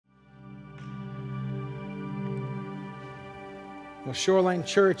Well, Shoreline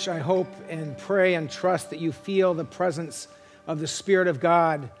Church, I hope and pray and trust that you feel the presence of the Spirit of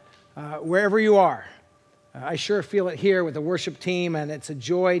God wherever you are. I sure feel it here with the worship team, and it's a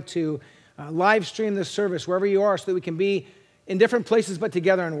joy to live stream this service wherever you are so that we can be in different places but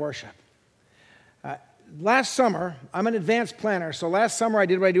together in worship. Last summer, I'm an advanced planner, so last summer I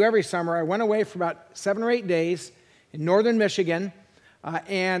did what I do every summer. I went away for about 7 or 8 days in northern Michigan,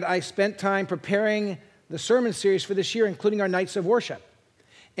 and I spent time preparing the sermon series for this year, including our nights of worship.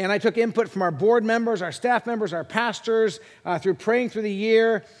 And I took input from our board members, our staff members, our pastors, through praying through the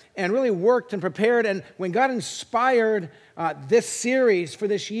year, and really worked and prepared. And when God inspired this series for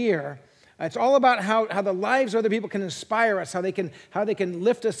this year, it's all about how the lives of other people can inspire us, how they can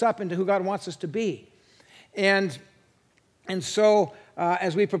lift us up into who God wants us to be. And so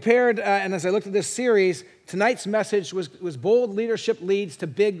as we prepared and as I looked at this series, tonight's message was bold leadership leads to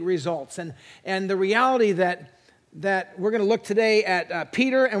big results. And the reality that we're going to look today at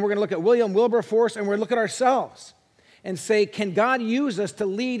Peter, and we're going to look at Wilberforce, and we're going to look at ourselves and say, can God use us to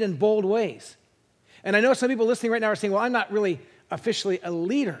lead in bold ways? And I know some people listening right now are saying, well, I'm not really officially a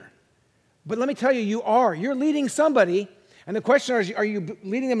leader. But let me tell you, you are. You're leading somebody, and the question is, are you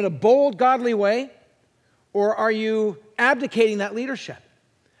leading them in a bold, godly way, or are you abdicating that leadership?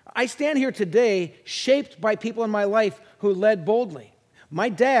 I stand here today shaped by people in my life who led boldly. My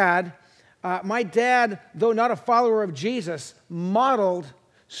dad, though not a follower of Jesus, modeled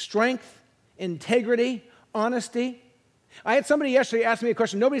strength, integrity, honesty. I had somebody yesterday ask me a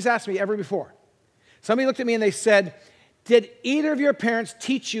question nobody's asked me ever before. Somebody looked at me and they said, did either of your parents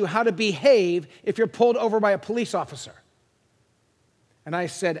teach you how to behave if you're pulled over by a police officer? And I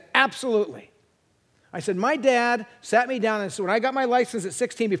said, absolutely. I said, my dad sat me down and said, when I got my license at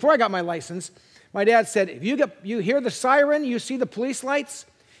 16, before I got my license, my dad said, if you hear the siren, you see the police lights,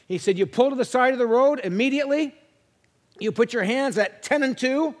 he said, you pull to the side of the road immediately, you put your hands at 10 and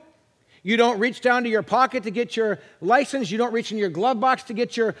 2, you don't reach down to your pocket to get your license, you don't reach in your glove box to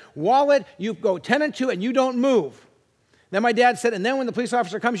get your wallet, you go 10 and 2 and you don't move. Then my dad said, and then when the police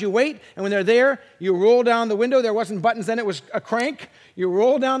officer comes, you wait, and when they're there, you roll down the window. There wasn't buttons then, it was a crank. You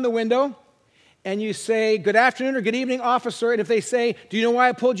roll down the window, and you say, good afternoon or good evening, officer. And if they say, do you know why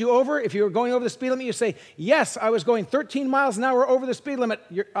I pulled you over? If you were going over the speed limit, you say, yes, I was going 13 miles an hour over the speed limit,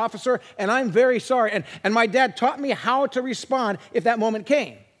 officer, and I'm very sorry. And my dad taught me how to respond if that moment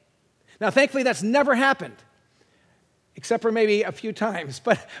came. Now, thankfully, that's never happened, except for maybe a few times.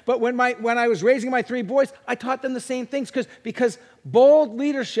 But when I was raising my 3 boys, I taught them the same things because bold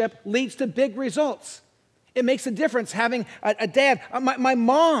leadership leads to big results. It makes a difference having a dad. My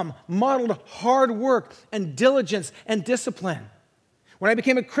mom modeled hard work and diligence and discipline. When I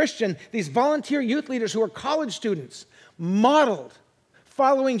became a Christian, these volunteer youth leaders who are college students modeled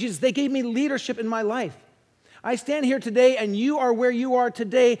following Jesus. They gave me leadership in my life. I stand here today, and you are where you are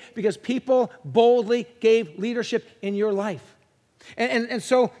today because people boldly gave leadership in your life. And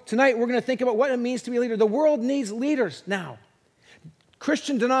so tonight we're going to think about what it means to be a leader. The world needs leaders now.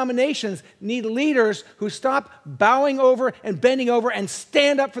 Christian denominations need leaders who stop bowing over and bending over and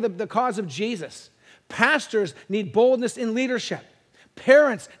stand up for the cause of Jesus. Pastors need boldness in leadership.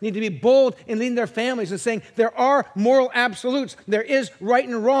 Parents need to be bold in leading their families and saying there are moral absolutes. There is right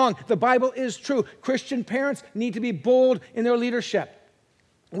and wrong. The Bible is true. Christian parents need to be bold in their leadership.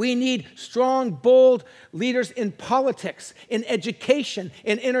 We need strong, bold leaders in politics, in education,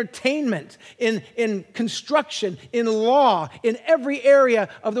 in entertainment, in construction, in law, in every area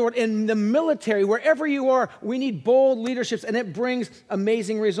of the world, in the military, wherever you are, we need bold leaderships, and it brings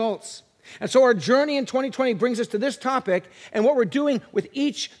amazing results. And so our journey in 2020 brings us to this topic, and what we're doing with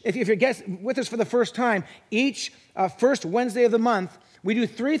each, if you're with us for the first time, each first Wednesday of the month, we do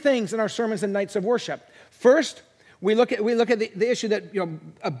 3 things in our sermons and nights of worship. First, we look at the issue that,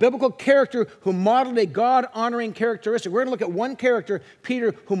 a biblical character who modeled a God-honoring characteristic. We're going to look at one character,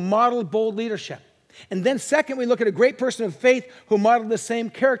 Peter, who modeled bold leadership. And then second, we look at a great person of faith who modeled the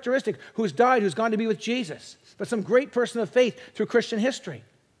same characteristic, who's died, who's gone to be with Jesus. But some great person of faith through Christian history.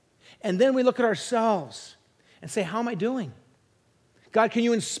 And then we look at ourselves and say, how am I doing? God, can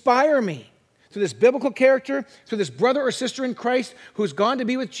you inspire me through this biblical character, through this brother or sister in Christ who's gone to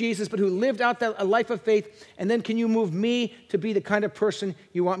be with Jesus, but who lived out a life of faith, and then can you move me to be the kind of person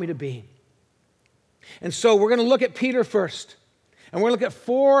you want me to be? And so we're going to look at Peter first, and we're going to look at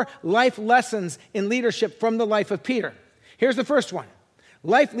 4 life lessons in leadership from the life of Peter. Here's the first one.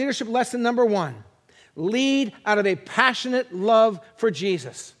 Life leadership lesson number 1. Lead out of a passionate love for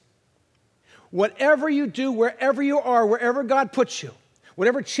Jesus. Whatever you do, wherever you are, wherever God puts you,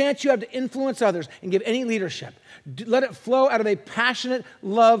 whatever chance you have to influence others and give any leadership, let it flow out of a passionate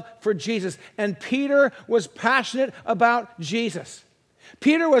love for Jesus. And Peter was passionate about Jesus.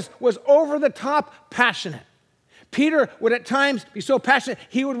 Peter was over the top passionate. Peter would at times be so passionate,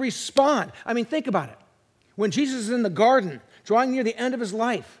 he would respond. I mean, think about it. When Jesus is in the garden, drawing near the end of his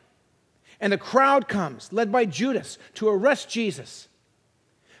life, and the crowd comes, led by Judas, to arrest Jesus,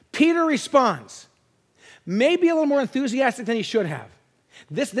 Peter responds, maybe a little more enthusiastic than he should have.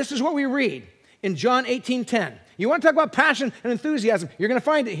 This is what we read in John 18:10. You want to talk about passion and enthusiasm, you're going to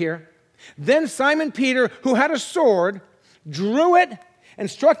find it here. Then Simon Peter, who had a sword, drew it and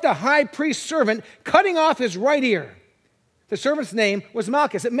struck the high priest's servant, cutting off his right ear. The servant's name was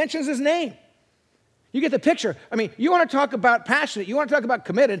Malchus. It mentions his name. You get the picture. I mean, you want to talk about passionate, you want to talk about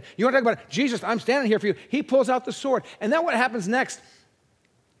committed, you want to talk about Jesus, I'm standing here for you. He pulls out the sword. And then what happens next?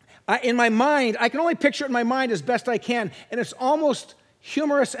 In my mind, I can only picture it in my mind as best I can, and it's almost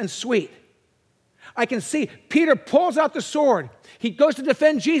humorous and sweet. I can see Peter pulls out the sword. He goes to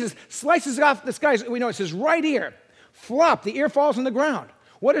defend Jesus, slices off this guy's, we know it's his right ear. Flop, the ear falls on the ground.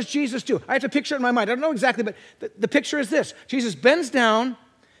 What does Jesus do? I have to picture it in my mind. I don't know exactly, but the picture is this. Jesus bends down,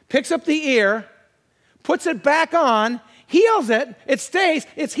 picks up the ear, puts it back on, heals it, it stays,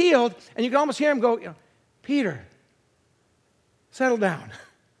 it's healed, and you can almost hear him go, Peter, settle down.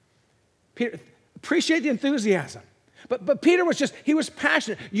 Peter, appreciate the enthusiasm. But Peter was he was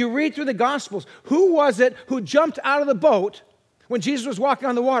passionate. You read through the Gospels. Who was it who jumped out of the boat when Jesus was walking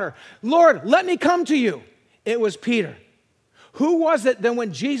on the water? Lord, let me come to you. It was Peter. Who was it then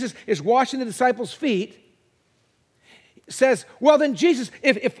when Jesus is washing the disciples' feet, says, well then Jesus,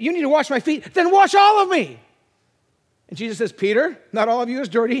 if you need to wash my feet, then wash all of me. And Jesus says, Peter, not all of you is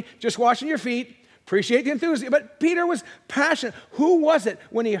dirty, just washing your feet. Appreciate the enthusiasm. But Peter was passionate. Who was it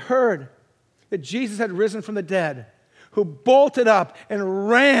when he heard that Jesus had risen from the dead, who bolted up and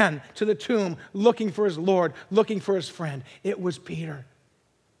ran to the tomb looking for his Lord, looking for his friend? It was Peter.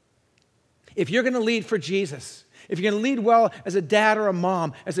 If you're going to lead for Jesus, if you're going to lead well as a dad or a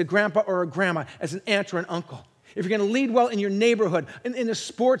mom, as a grandpa or a grandma, as an aunt or an uncle, if you're going to lead well in your neighborhood, in a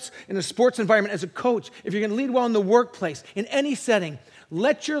sports environment, as a coach, if you're going to lead well in the workplace, in any setting,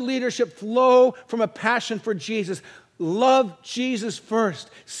 let your leadership flow from a passion for Jesus. Love Jesus first.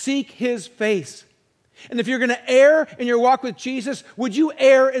 Seek his face. And if you're going to err in your walk with Jesus, would you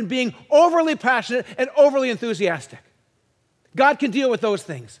err in being overly passionate and overly enthusiastic? God can deal with those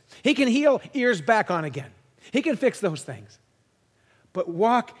things. He can heal ears back on again. He can fix those things. But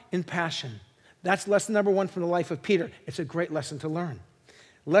walk in passion. That's lesson number 1 from the life of Peter. It's a great lesson to learn.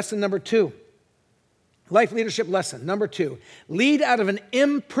 Lesson number 2, life leadership lesson number 2, lead out of an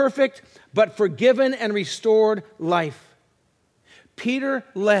imperfect but forgiven and restored life. Peter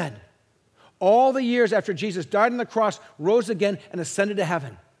led all the years after Jesus died on the cross, rose again, and ascended to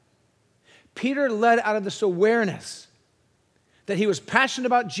heaven. Peter led out of this awareness that he was passionate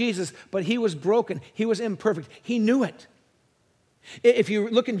about Jesus, but he was broken. He was imperfect. He knew it. If you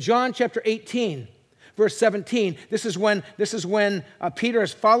look in John chapter 18, verse 17, this is when Peter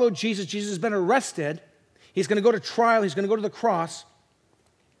has followed Jesus. Jesus has been arrested. He's going to go to trial. He's going to go to the cross.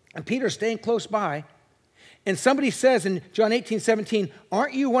 And Peter's staying close by. And somebody says in John 18:17,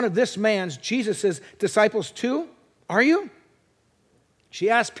 aren't you one of this man's, Jesus' disciples too? Are you?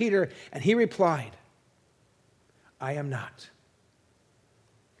 She asked Peter, and he replied, I am not.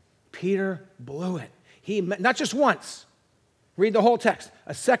 Peter blew it. He, not just once. Read the whole text.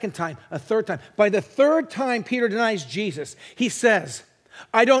 A second time, a third time. By the third time Peter denies Jesus, he says,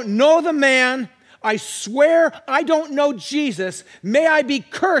 I don't know the man. I swear I don't know Jesus. May I be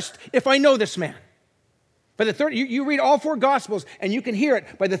cursed if I know this man. By the third, you read all 4 Gospels and you can hear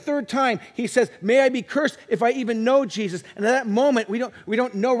it. By the third time, he says, may I be cursed if I even know Jesus. And at that moment, we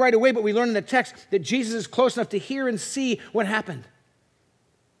don't know right away, but we learn in the text that Jesus is close enough to hear and see what happened.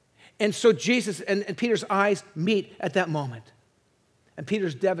 And so Jesus and Peter's eyes meet at that moment. And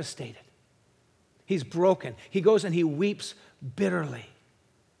Peter's devastated. He's broken. He goes and he weeps bitterly.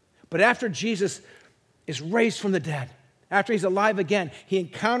 But after Jesus is raised from the dead, after he's alive again, he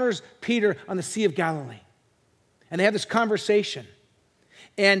encounters Peter on the Sea of Galilee. And they have this conversation.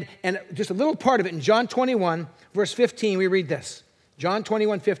 And just a little part of it, in John 21, verse 15, we read this. John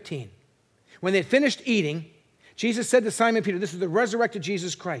 21, 15. When they had finished eating, Jesus said to Simon Peter, this is the resurrected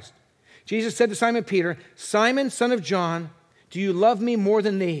Jesus Christ. Jesus said to Simon Peter, Simon, son of John, do you love me more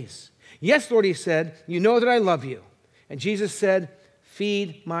than these? Yes, Lord, he said, you know that I love you. And Jesus said,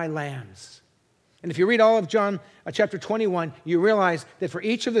 feed my lambs. And if you read all of John chapter 21, you realize that for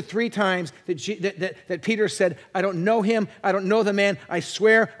each of the 3 times that Peter said, I don't know him, I don't know the man, I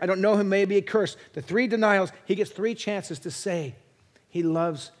swear I don't know him, may be accursed. The 3 denials, he gets 3 chances to say, He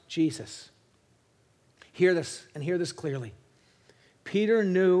loves Jesus. Hear this, and hear this clearly. Peter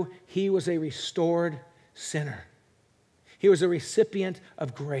knew he was a restored sinner. He was a recipient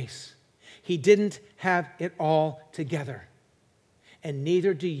of grace. He didn't have it all together. And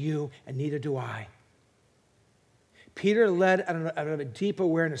neither do you, and neither do I. Peter led out of a deep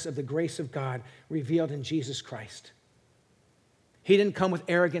awareness of the grace of God revealed in Jesus Christ. He didn't come with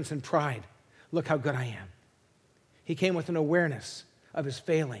arrogance and pride. Look how good I am. He came with an awareness of his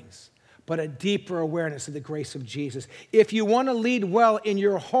failings, but a deeper awareness of the grace of Jesus. If you want to lead well in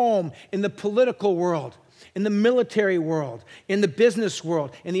your home, in the political world, in the military world, in the business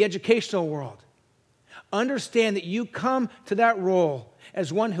world, in the educational world, understand that you come to that role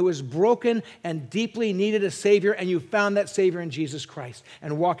as one who is broken and deeply needed a Savior, and you found that Savior in Jesus Christ,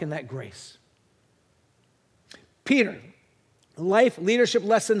 and walk in that grace. Peter, life leadership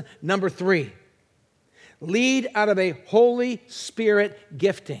lesson number 3. Lead out of a Holy Spirit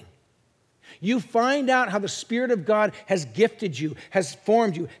gifting. You find out how the Spirit of God has gifted you, has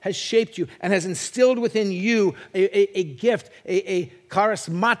formed you, has shaped you, and has instilled within you a gift, a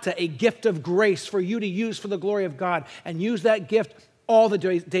charismata, a gift of grace for you to use for the glory of God, and use that gift all the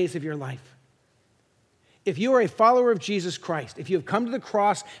days of your life. If you are a follower of Jesus Christ, if you have come to the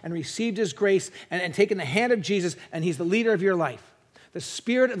cross and received His grace and taken the hand of Jesus, and He's the leader of your life, the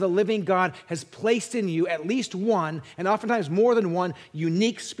Spirit of the living God has placed in you at least one, and oftentimes more than one,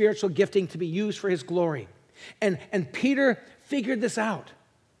 unique spiritual gifting to be used for His glory. And Peter figured this out.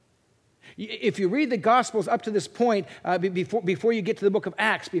 If you read the Gospels up to this point, before you get to the book of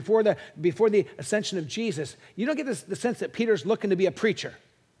Acts, before the ascension of Jesus, you don't get the sense that Peter's looking to be a preacher.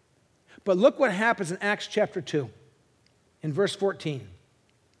 But look what happens in Acts chapter 2, in verse 14.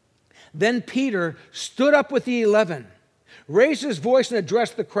 Then Peter stood up with the 11, raised his voice and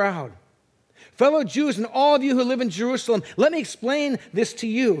addressed the crowd. Fellow Jews and all of you who live in Jerusalem, let me explain this to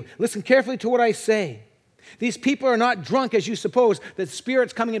you. Listen carefully to what I say. These people are not drunk as you suppose, that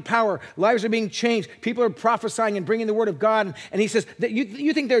Spirit's coming in power, lives are being changed, people are prophesying and bringing the word of God. And he says, that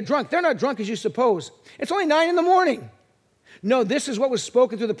you think they're drunk. They're not drunk as you suppose. It's only 9 a.m. No, this is what was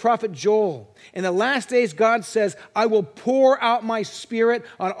spoken through the prophet Joel. In the last days, God says, I will pour out my Spirit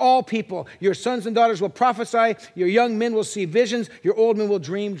on all people. Your sons and daughters will prophesy. Your young men will see visions. Your old men will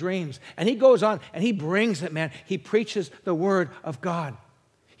dream dreams. And he goes on and he brings it, man. He preaches the word of God.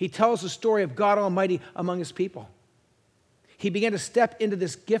 He tells the story of God Almighty among His people. He began to step into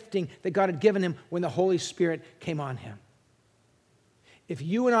this gifting that God had given him when the Holy Spirit came on him. If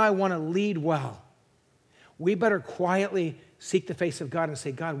you and I want to lead well, we better quietly seek the face of God and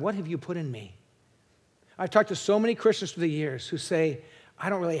say, God, what have you put in me? I've talked to so many Christians through the years who say, I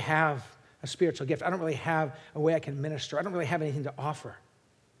don't really have a spiritual gift. I don't really have a way I can minister. I don't really have anything to offer.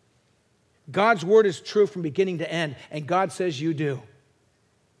 God's word is true from beginning to end, and God says you do.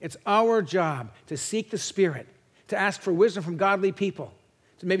 It's our job to seek the Spirit, to ask for wisdom from godly people,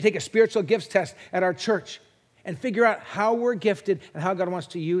 to maybe take a spiritual gifts test at our church and figure out how we're gifted and how God wants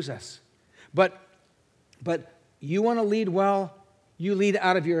to use us. But you want to lead well, you lead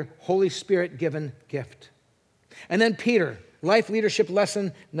out of your Holy Spirit-given gift. And then Peter, life leadership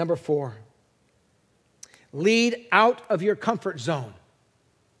lesson number 4. Lead out of your comfort zone.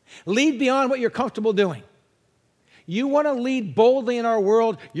 Lead beyond what you're comfortable doing. You want to lead boldly in our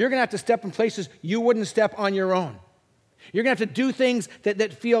world, you're going to have to step in places you wouldn't step on your own. You're going to have to do things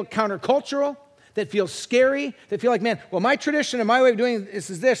that feel countercultural, that feel scary, that feel like, man, well, my tradition and my way of doing this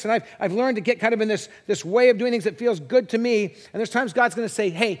is this, and I've learned to get kind of in this way of doing things that feels good to me, and there's times God's going to say,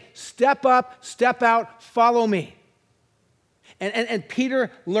 hey, step up, step out, follow me. And Peter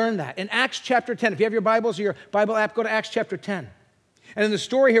learned that. In Acts chapter 10, if you have your Bibles or your Bible app, go to Acts chapter 10. And in the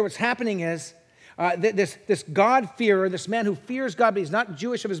story here, what's happening is, this God-fearer, this man who fears God, but he's not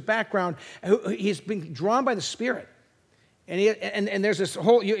Jewish of his background, he's been drawn by the Spirit. And there's this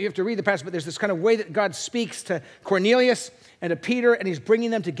whole, you have to read the passage, but there's this kind of way that God speaks to Cornelius and to Peter, and he's bringing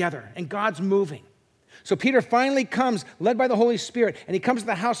them together, and God's moving. So Peter finally comes, led by the Holy Spirit, and he comes to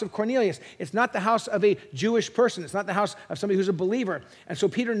the house of Cornelius. It's not the house of a Jewish person. It's not the house of somebody who's a believer. And so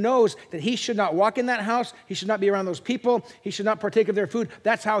Peter knows that he should not walk in that house. He should not be around those people. He should not partake of their food.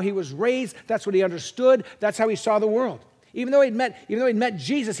 That's how he was raised. That's what he understood. That's how he saw the world. Even though he'd met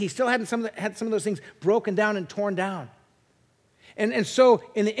Jesus, he still had some of those things broken down and torn down. And so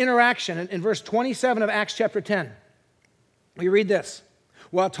in the interaction, in verse 27 of Acts chapter 10, we read this.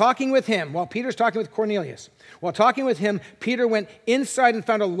 While Peter's talking with Cornelius, while talking with him, Peter went inside and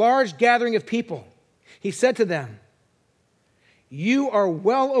found a large gathering of people. He said to them, you are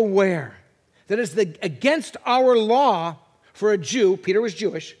well aware that it's against our law for a Jew, Peter was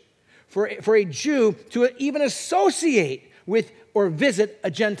Jewish, for a Jew to even associate with or visit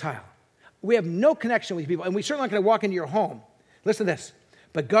a Gentile. We have no connection with people, and we certainly aren't going to walk into your home. Listen to this.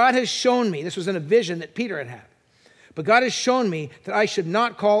 But God has shown me, this was in a vision that Peter had had, but God has shown me that I should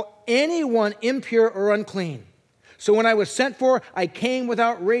not call anyone impure or unclean. So when I was sent for, I came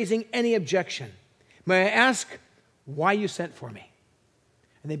without raising any objection. May I ask why you sent for me?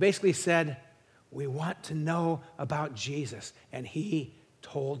 And they basically said, we want to know about Jesus. And he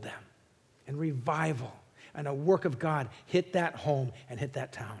told them. And revival and a work of God hit that home and hit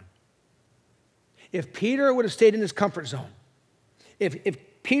that town. If Peter would have stayed in his comfort zone, if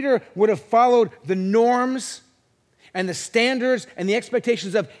Peter would have followed the norms and the standards and the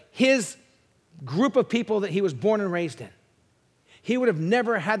expectations of his group of people that he was born and raised in, he would have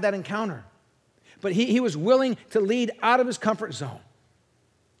never had that encounter. But he was willing to lead out of his comfort zone.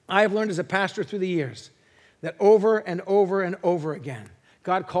 I have learned as a pastor through the years that over and over and over again,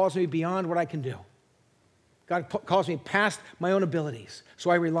 God calls me beyond what I can do. God calls me past my own abilities,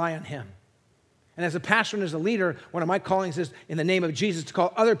 so I rely on him. And as a pastor and as a leader, one of my callings is, in the name of Jesus, to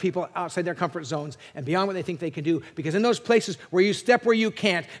call other people outside their comfort zones and beyond what they think they can do. Because in those places where you step where you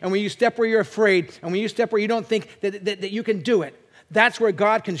can't, and where you step where you're afraid, and when you step where you don't think that you can do it, that's where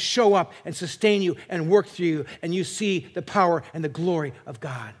God can show up and sustain you and work through you, and you see the power and the glory of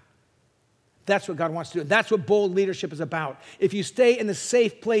God. That's what God wants to do. That's what bold leadership is about. If you stay in the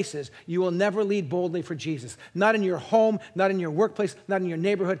safe places, you will never lead boldly for Jesus. Not in your home, not in your workplace, not in your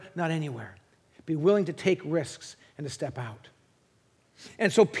neighborhood, not anywhere. Be willing to take risks and to step out.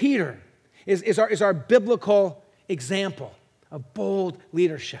 And so Peter is our biblical example of bold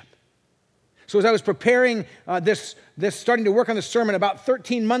leadership. So as I was preparing this, starting to work on the sermon about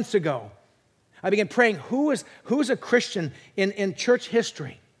 13 months ago, I began praying, who is a Christian in church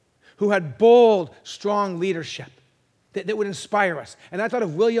history who had bold, strong leadership that would inspire us? And I thought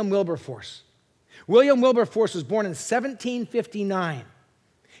of William Wilberforce. William Wilberforce was born in 1759.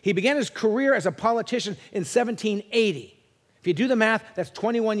 He began his career as a politician in 1780. If you do the math, that's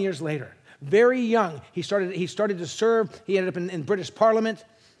 21 years later. Very young, he started to serve. He ended up in British Parliament.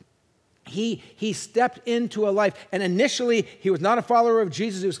 He stepped into a life, and initially he was not a follower of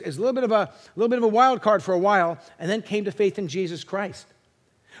Jesus. He was a little bit of a wild card for a while, and then came to faith in Jesus Christ.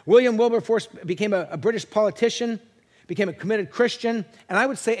 William Wilberforce became a British politician, became a committed Christian, and I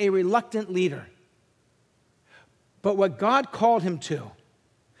would say a reluctant leader. But what God called him to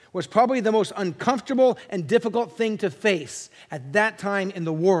was probably the most uncomfortable and difficult thing to face at that time in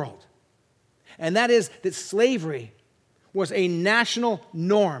the world. And that is that slavery was a national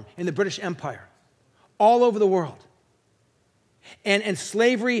norm in the British Empire, all over the world. And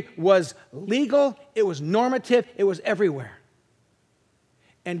slavery was legal, it was normative, it was everywhere.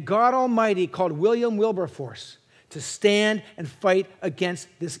 And God Almighty called William Wilberforce to stand and fight against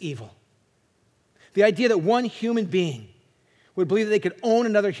this evil. The idea that one human being would believe that they could own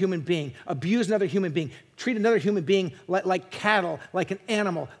another human being, abuse another human being, treat another human being like cattle, like an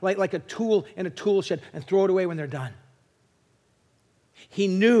animal, like a tool in a tool shed, and throw it away when they're done. He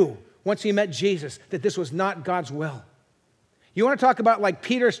knew, once he met Jesus, that this was not God's will. You want to talk about like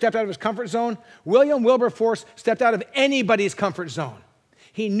Peter stepped out of his comfort zone? William Wilberforce stepped out of anybody's comfort zone.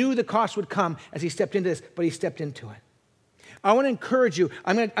 He knew the cost would come as he stepped into this, but he stepped into it. I want to encourage you.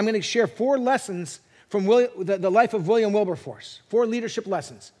 I'm going to share 4 lessons from the life of William Wilberforce, 4 leadership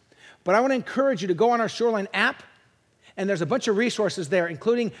lessons. But I want to encourage you to go on our Shoreline app, and there's a bunch of resources there,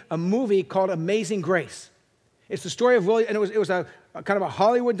 including a movie called Amazing Grace. It's the story of William, and it was a kind of a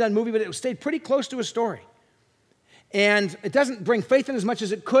Hollywood-done movie, but it stayed pretty close to his story. And it doesn't bring faith in as much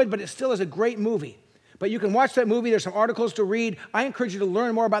as it could, but it still is a great movie. But you can watch that movie. There's some articles to read. I encourage you to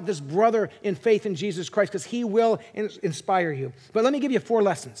learn more about this brother in faith in Jesus Christ, because he will inspire you. But let me give you 4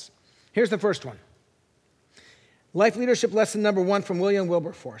 lessons. Here's the first one. Life leadership lesson number 1 from William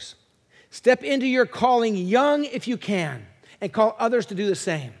Wilberforce. Step into your calling young if you can, and call others to do the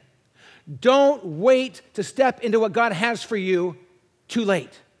same. Don't wait to step into what God has for you too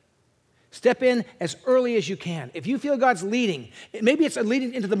late. Step in as early as you can. If you feel God's leading, maybe it's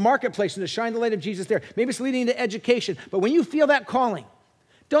leading into the marketplace and to shine the light of Jesus there. Maybe it's leading into education. But when you feel that calling,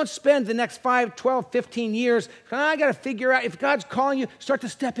 don't spend the next 5, 12, 15 years, I got to figure out. If God's calling you, start to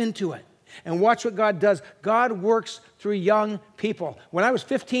step into it. And watch what God does. God works through young people. When I was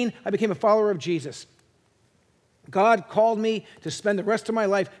 15, I became a follower of Jesus. God called me to spend the rest of my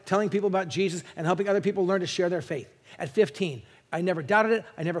life telling people about Jesus and helping other people learn to share their faith. At 15, I never doubted it.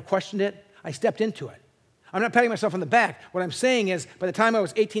 I never questioned it. I stepped into it. I'm not patting myself on the back. What I'm saying is, by the time I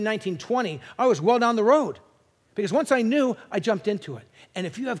was 18, 19, 20, I was well down the road. Because once I knew, I jumped into it. And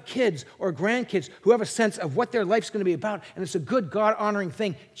if you have kids or grandkids who have a sense of what their life's going to be about, and it's a good God-honoring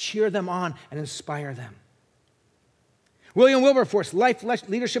thing, cheer them on and inspire them. William Wilberforce,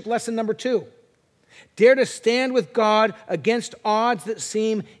 leadership lesson number 2. Dare to stand with God against odds that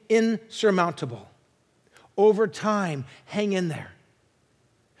seem insurmountable. Over time, hang in there.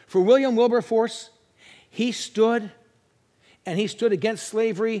 For William Wilberforce, he stood against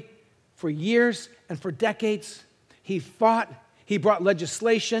slavery for years and for decades. He fought, he brought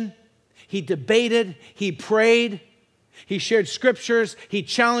legislation, he debated, he prayed, he shared scriptures, he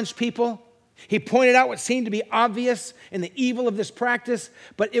challenged people. He pointed out what seemed to be obvious in the evil of this practice,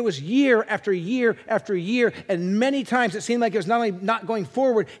 but it was year after year after year, and many times it seemed like it was not only not going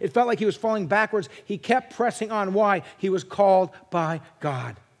forward, it felt like he was falling backwards. He kept pressing on. Why? He was called by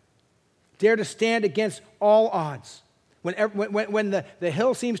God. Dare to stand against all odds. When the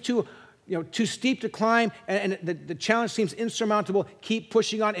hill seems too steep to climb and the challenge seems insurmountable, keep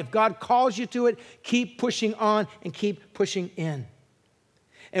pushing on. If God calls you to it, keep pushing on and keep pushing in.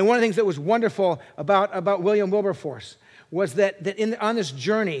 And one of the things that was wonderful about William Wilberforce was that on this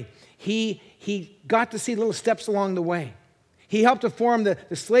journey, he got to see little steps along the way. He helped to form the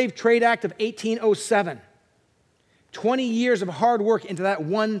Slave Trade Act of 1807. 20 years of hard work into that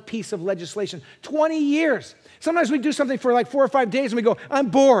one piece of legislation. 20 years. Sometimes we do something for like 4 or 5 days and we go, I'm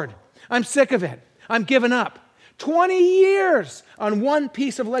bored. I'm sick of it. I'm giving up. 20 years on one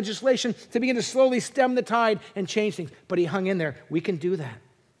piece of legislation to begin to slowly stem the tide and change things. But he hung in there. We can do that.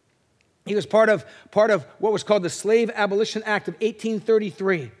 He was part of what was called the Slave Abolition Act of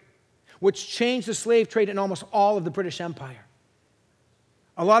 1833, which changed the slave trade in almost all of the British Empire.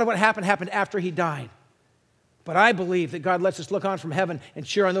 A lot of what happened after he died. But I believe that God lets us look on from heaven and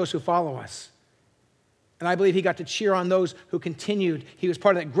cheer on those who follow us. And I believe he got to cheer on those who continued. He was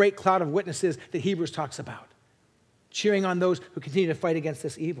part of that great cloud of witnesses that Hebrews talks about, cheering on those who continue to fight against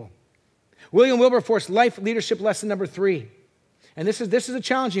this evil. William Wilberforce, life leadership lesson number 3. And this is a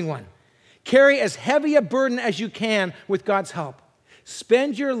challenging one. Carry as heavy a burden as you can with God's help.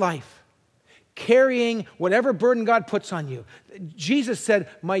 Spend your life carrying whatever burden God puts on you. Jesus said,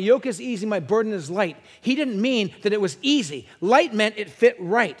 my yoke is easy, my burden is light. He didn't mean that it was easy. Light meant it fit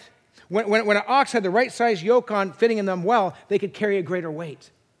right. When an ox had the right size yoke on, fitting in them well, they could carry a greater weight.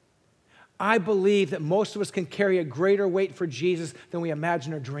 I believe that most of us can carry a greater weight for Jesus than we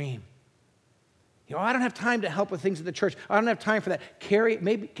imagine or dream. I don't have time to help with things at the church. I don't have time for that.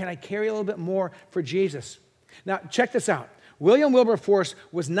 Can I carry a little bit more for Jesus? Now, check this out. William Wilberforce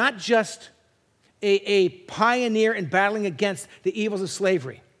was not just a pioneer in battling against the evils of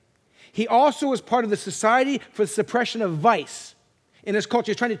slavery. He also was part of the Society for the Suppression of Vice in his culture.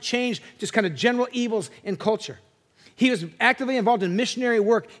 He was trying to change just kind of general evils in culture. He was actively involved in missionary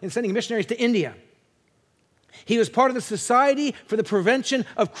work in sending missionaries to India. He was part of the Society for the Prevention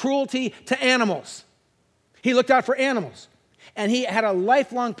of Cruelty to Animals. He looked out for animals. And he had a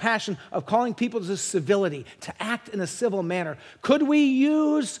lifelong passion of calling people to civility, to act in a civil manner. Could we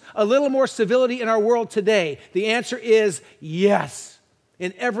use a little more civility in our world today? The answer is yes,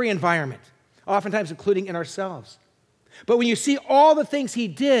 in every environment, oftentimes including in ourselves. But when you see all the things he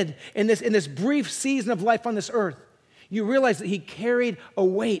did in this brief season of life on this earth, you realize that he carried a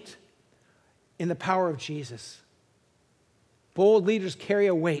weight in the power of Jesus. Bold leaders carry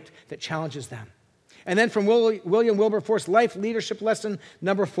a weight that challenges them. And then from William Wilberforce, life leadership lesson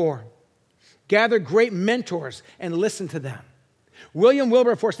number 4. Gather great mentors and listen to them. William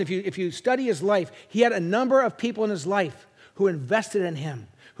Wilberforce, if you study his life, he had a number of people in his life who invested in him,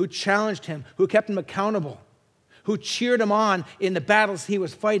 who challenged him, who kept him accountable, who cheered him on in the battles he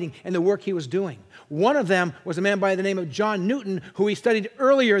was fighting and the work he was doing. One of them was a man by the name of John Newton, who we studied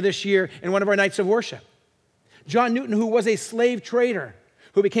earlier this year in one of our nights of worship. John Newton, who was a slave trader,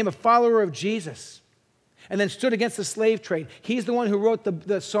 who became a follower of Jesus, and then stood against the slave trade. He's the one who wrote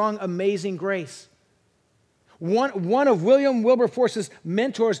the song Amazing Grace. One of William Wilberforce's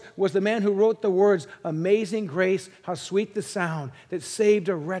mentors was the man who wrote the words, Amazing Grace, how sweet the sound that saved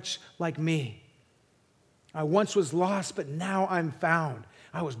a wretch like me. I once was lost, but now I'm found.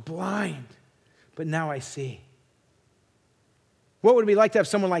 I was blind, but now I see. What would it be like to have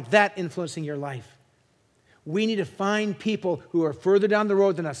someone like that influencing your life? We need to find people who are further down the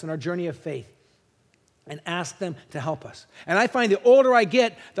road than us in our journey of faith and ask them to help us. And I find the older I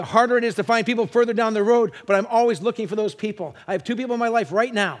get, the harder it is to find people further down the road, but I'm always looking for those people. I have 2 people in my life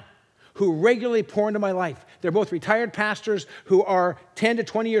right now who regularly pour into my life. They're both retired pastors who are 10 to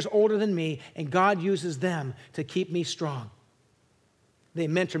 20 years older than me, and God uses them to keep me strong. They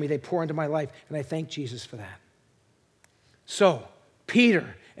mentor me, they pour into my life, and I thank Jesus for that. So,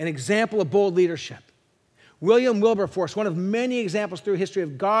 Peter, an example of bold leadership. William Wilberforce, one of many examples through history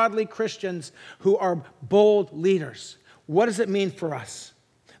of godly Christians who are bold leaders. What does it mean for us?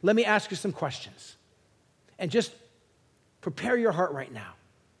 Let me ask you some questions. And just Prepare your heart right now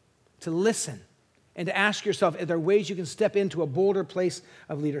to listen and to ask yourself if there are ways you can step into a bolder place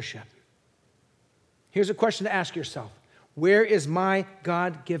of leadership. Here's a question to ask yourself. Where is my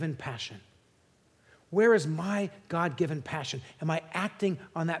God-given passion? Where is my God-given passion? Am I acting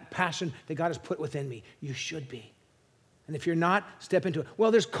on that passion that God has put within me? You should be. And if you're not, step into it.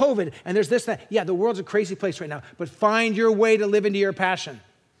 Well, there's COVID and there's this, that. Yeah, the world's a crazy place right now, but find your way to live into your passion.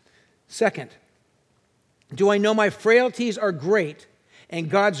 Second, do I know my frailties are great and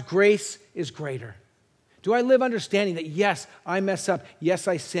God's grace is greater? Do I live understanding that, yes, I mess up, yes,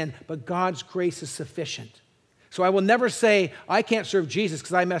 I sin, but God's grace is sufficient? So I will never say, I can't serve Jesus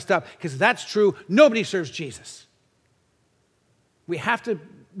because I messed up, because if that's true, nobody serves Jesus. We have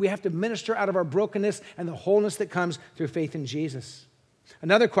to minister out of our brokenness and the wholeness that comes through faith in Jesus.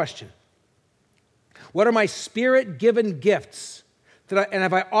 Another question. What are my Spirit-given gifts, and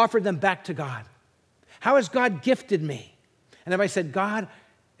have I offered them back to God? How has God gifted me? And have I said, God,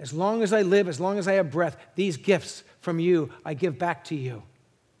 as long as I live, as long as I have breath, these gifts from you, I give back to you.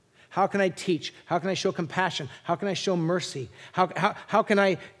 How can I teach? How can I show compassion? How can I show mercy? How can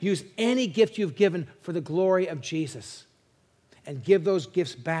I use any gift you've given for the glory of Jesus and give those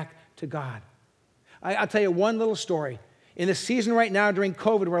gifts back to God? I'll tell you one little story. In this season right now during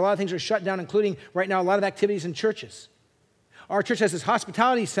COVID, where a lot of things are shut down, including right now a lot of activities in churches, our church has this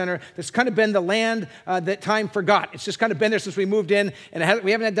hospitality center that's kind of been the land that time forgot. It's just kind of been there since we moved in, and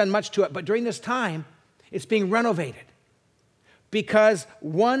we haven't done much to it. But during this time, it's being renovated because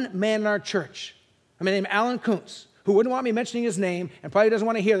one man in our church, a man named Alan Kuntz, who wouldn't want me mentioning his name and probably doesn't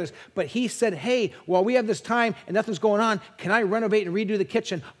want to hear this, but he said, hey, while we have this time and nothing's going on, can I renovate and redo the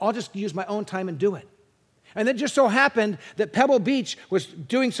kitchen? I'll just use my own time and do it. And it just so happened that Pebble Beach was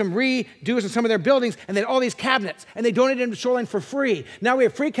doing some redos in some of their buildings, and they had all these cabinets, and they donated them to Shoreline for free. Now we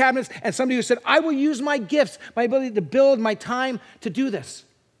have free cabinets, and somebody who said, I will use my gifts, my ability to build, my time to do this.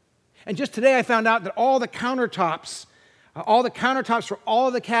 And just today I found out that all the countertops for all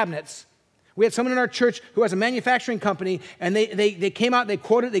of the cabinets, we had someone in our church who has a manufacturing company, and they came out, they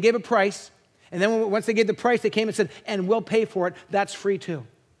quoted, they gave a price, and then once they gave the price, they came and said, and we'll pay for it. That's free too.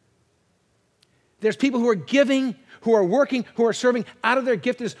 There's people who are giving, who are working, who are serving out of their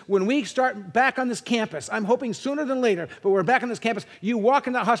giftedness. When we start back on this campus, I'm hoping sooner than later, but we're back on this campus, you walk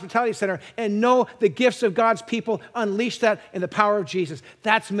in that hospitality center and know the gifts of God's people, unleash that in the power of Jesus.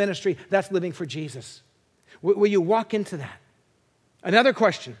 That's ministry. That's living for Jesus. Will you walk into that? Another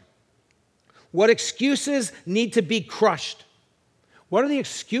question. What excuses need to be crushed? What are the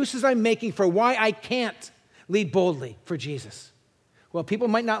excuses I'm making for why I can't lead boldly for Jesus? Well, people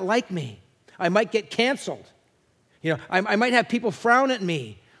might not like me. I might get canceled. I might have people frown at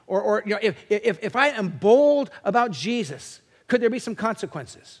me. Or if I am bold about Jesus, could there be some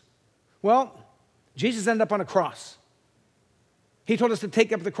consequences? Well, Jesus ended up on a cross. He told us to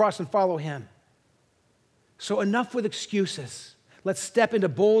take up the cross and follow him. So enough with excuses. Let's step into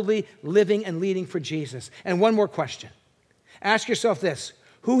boldly living and leading for Jesus. And one more question. Ask yourself this.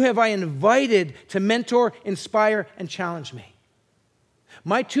 Who have I invited to mentor, inspire, and challenge me?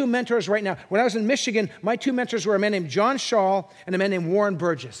 My two mentors right now, when I was in Michigan, my two mentors were a man named John Shaw and a man named Warren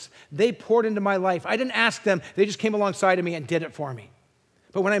Burgess. They poured into my life. I didn't ask them. They just came alongside of me and did it for me.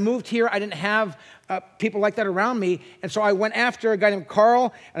 But when I moved here, I didn't have people like that around me. And so I went after a guy named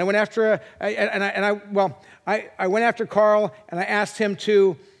Carl, and I went after I went after Carl, and I asked him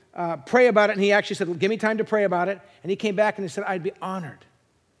to pray about it. And he actually said, give me time to pray about it. And he came back and he said, I'd be honored.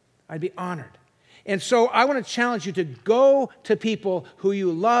 I'd be honored. And so I want to challenge you to go to people who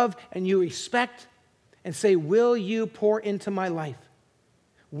you love and you respect and say, will you pour into my life?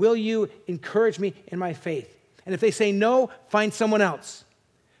 Will you encourage me in my faith? And if they say no, find someone else.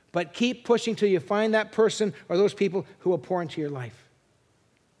 But keep pushing till you find that person or those people who will pour into your life.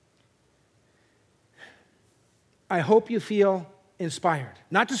 I hope you feel inspired,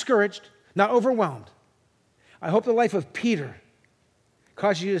 not discouraged, not overwhelmed. I hope the life of Peter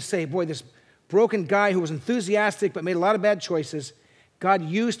causes you to say, boy, this broken guy who was enthusiastic but made a lot of bad choices, God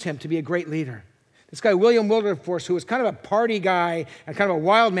used him to be a great leader. This guy, William Wilberforce, who was kind of a party guy and kind of a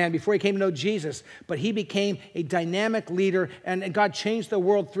wild man before he came to know Jesus, but he became a dynamic leader, and God changed the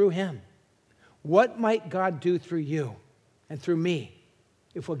world through him. What might God do through you and through me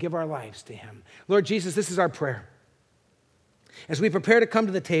if we'll give our lives to him? Lord Jesus, this is our prayer. As we prepare to come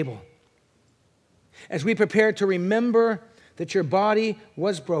to the table, as we prepare to remember that your body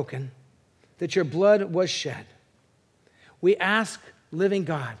was broken, that your blood was shed, we ask, living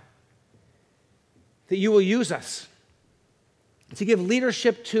God, that you will use us to give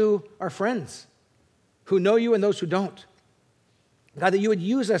leadership to our friends who know you and those who don't. God, that you would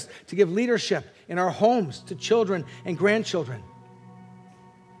use us to give leadership in our homes, to children and grandchildren.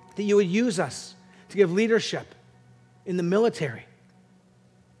 That you would use us to give leadership in the military,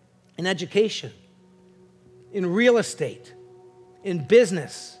 in education, in real estate, in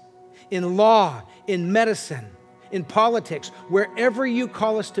business, in law, in medicine, in politics, wherever you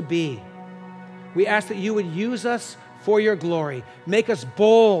call us to be. We ask that you would use us for your glory. Make us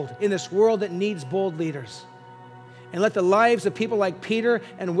bold in this world that needs bold leaders. And let the lives of people like Peter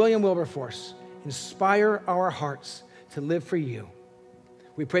and William Wilberforce inspire our hearts to live for you.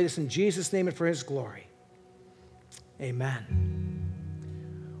 We pray this in Jesus' name and for his glory. Amen.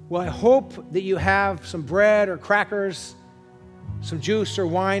 Well, I hope that you have some bread or crackers, some juice or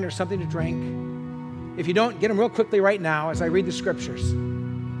wine or something to drink. If you don't, get them real quickly right now as I read the scriptures.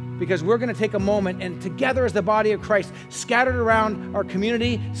 Because we're going to take a moment and together as the body of Christ, scattered around our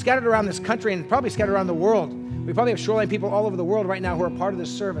community, scattered around this country, and probably scattered around the world. We probably have Shoreline people all over the world right now who are part of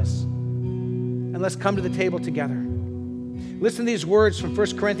this service. And let's come to the table together. Listen to these words from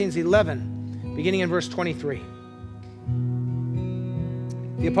 1 Corinthians 11, beginning in verse 23.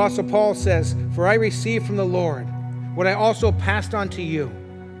 The Apostle Paul says, "For I received from the Lord what I also passed on to you.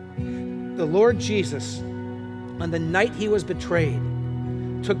 The Lord Jesus, on the night he was betrayed,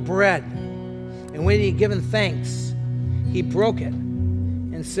 took bread, and when he had given thanks, he broke it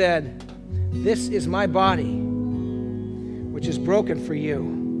and said, 'This is my body, which is broken for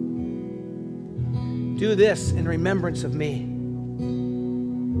you. Do this in remembrance of me.'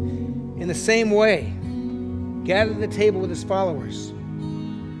 In the same way, gathered at the table with his followers,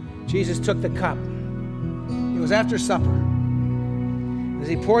 Jesus took the cup. It was after supper. As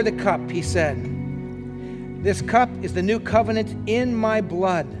he poured the cup, he said, 'This cup is the new covenant in my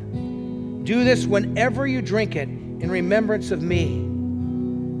blood. Do this whenever you drink it in remembrance of me.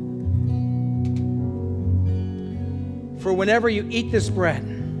 For whenever you eat this bread,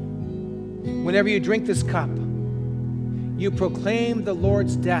 whenever you drink this cup, you proclaim the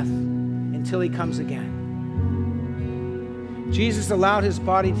Lord's death until he comes again.'" Jesus allowed his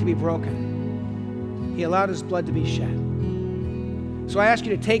body to be broken. He allowed his blood to be shed. So I ask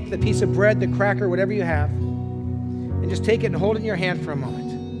you to take the piece of bread, the cracker, whatever you have, and just take it and hold it in your hand for a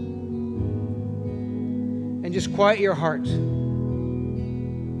moment. And just quiet your heart.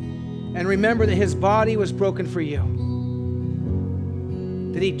 And remember that his body was broken for you.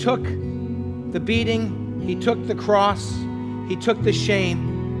 That he took the beating, he took the cross, he took the shame.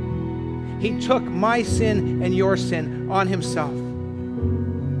 He took my sin and your sin on himself.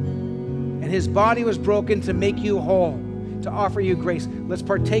 And his body was broken to make you whole, to offer you grace. Let's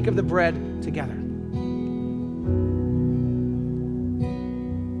partake of the bread together.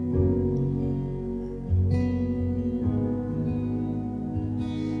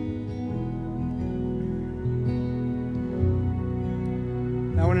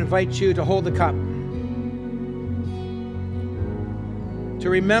 Now I want to invite you to hold the cup. To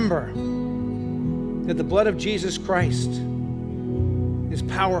remember that the blood of Jesus Christ is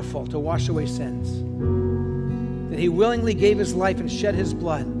powerful to wash away sins. That he willingly gave his life and shed his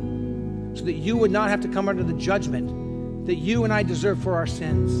blood so that you would not have to come under the judgment that you and I deserve for our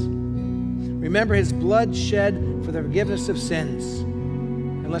sins. Remember his blood shed for the forgiveness of sins.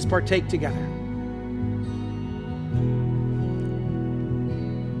 And let's partake together.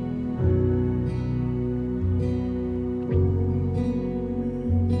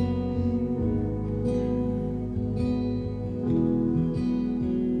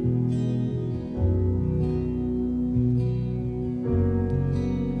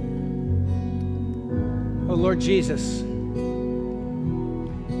 Lord Jesus,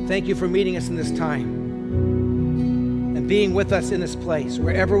 thank you for meeting us in this time and being with us in this place,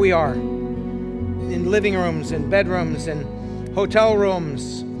 wherever we are, in living rooms, in bedrooms, in hotel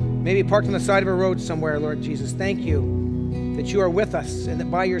rooms, maybe parked on the side of a road somewhere, Lord Jesus. Thank you that you are with us and that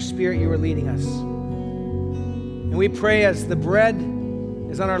by your Spirit you are leading us. And we pray as the bread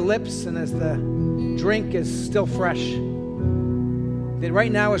is on our lips and as the drink is still fresh, that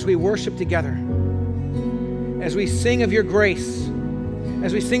right now as we worship together, as we sing of your grace,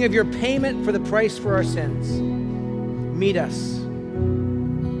 as we sing of your payment for the price for our sins, meet us,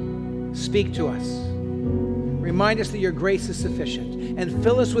 speak to us, remind us that your grace is sufficient, and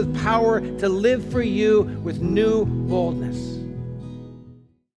fill us with power to live for you with new boldness.